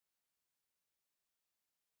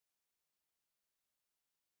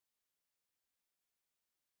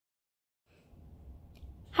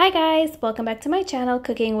Hi guys, welcome back to my channel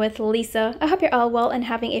Cooking with Lisa. I hope you're all well and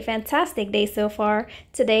having a fantastic day so far.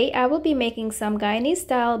 Today I will be making some Guyanese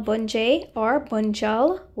style Bunjay or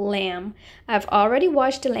Bunjal lamb. I've already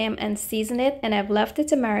washed the lamb and seasoned it, and I've left it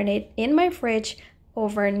to marinate in my fridge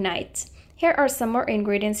overnight. Here are some more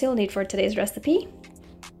ingredients you'll need for today's recipe.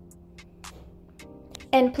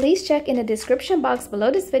 And please check in the description box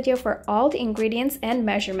below this video for all the ingredients and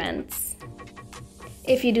measurements.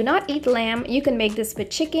 If you do not eat lamb, you can make this with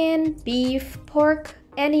chicken, beef, pork,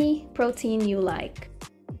 any protein you like.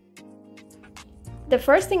 The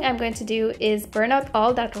first thing I'm going to do is burn out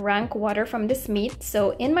all that rank water from this meat.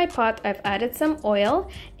 So in my pot, I've added some oil,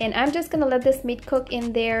 and I'm just going to let this meat cook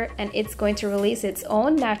in there, and it's going to release its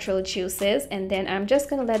own natural juices, and then I'm just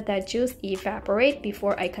going to let that juice evaporate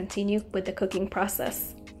before I continue with the cooking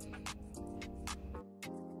process.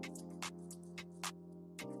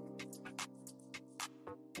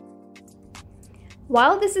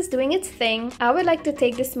 While this is doing its thing, I would like to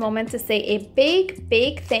take this moment to say a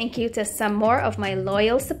big thank you to some more of my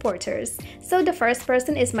loyal supporters. So the first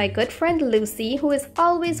person is my good friend Lucy, who is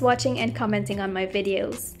always watching and commenting on my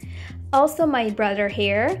videos. Also my brother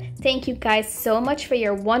here. Thank you guys so much for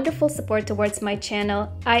your wonderful support towards my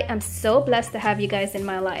channel. I am so blessed to have you guys in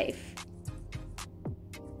my life.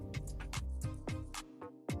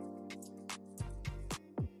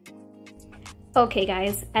 Okay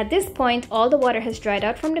guys, at this point all the water has dried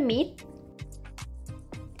out from the meat.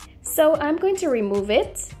 So I'm going to remove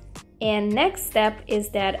it, and next step is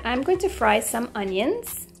that I'm going to fry some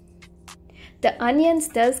onions. The onions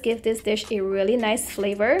does give this dish a really nice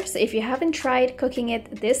flavor, so if you haven't tried cooking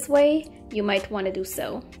it this way, you might want to do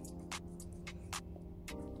so.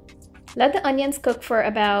 Let the onions cook for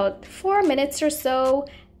about 4 minutes or so.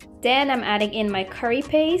 Then I'm adding in my curry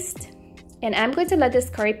paste. And I'm going to let this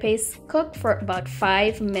curry paste cook for about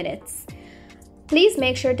 5 minutes. Please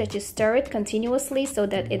make sure that you stir it continuously so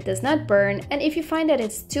that it does not burn. And if you find that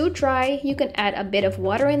it's too dry, you can add a bit of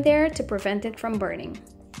water in there to prevent it from burning.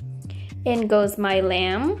 In goes my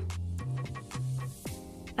lamb.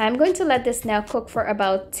 I'm going to let this now cook for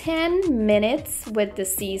about 10 minutes with the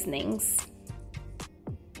seasonings.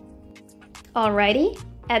 Alrighty.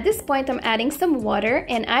 At this point, I'm adding some water,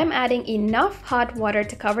 and I'm adding enough hot water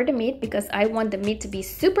to cover the meat because I want the meat to be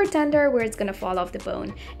super tender where it's gonna fall off the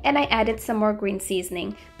bone. And I added some more green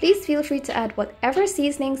seasoning. Please feel free to add whatever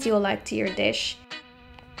seasonings you like to your dish.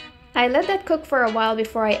 I let that cook for a while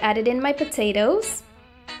before I added in my potatoes.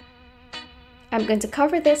 I'm going to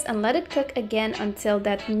cover this and let it cook again until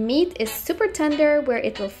that meat is super tender where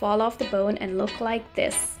it will fall off the bone and look like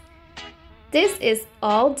this. This is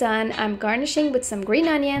all done. I'm garnishing with some green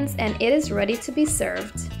onions, and it is ready to be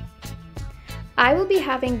served. I will be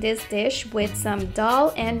having this dish with some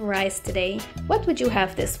dal and rice today. What would you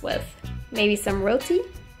have this with? Maybe some roti?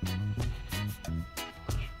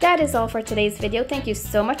 That is all for today's video. Thank you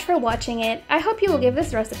so much for watching it. I hope you will give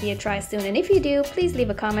this recipe a try soon, and if you do, please leave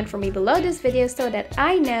a comment for me below this video so that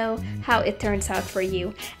I know how it turns out for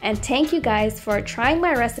you. And thank you guys for trying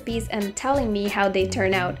my recipes and telling me how they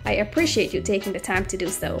turn out. I appreciate you taking the time to do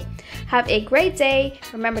so. Have a great day.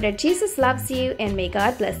 Remember that Jesus loves you, and may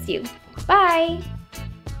God bless you. Bye!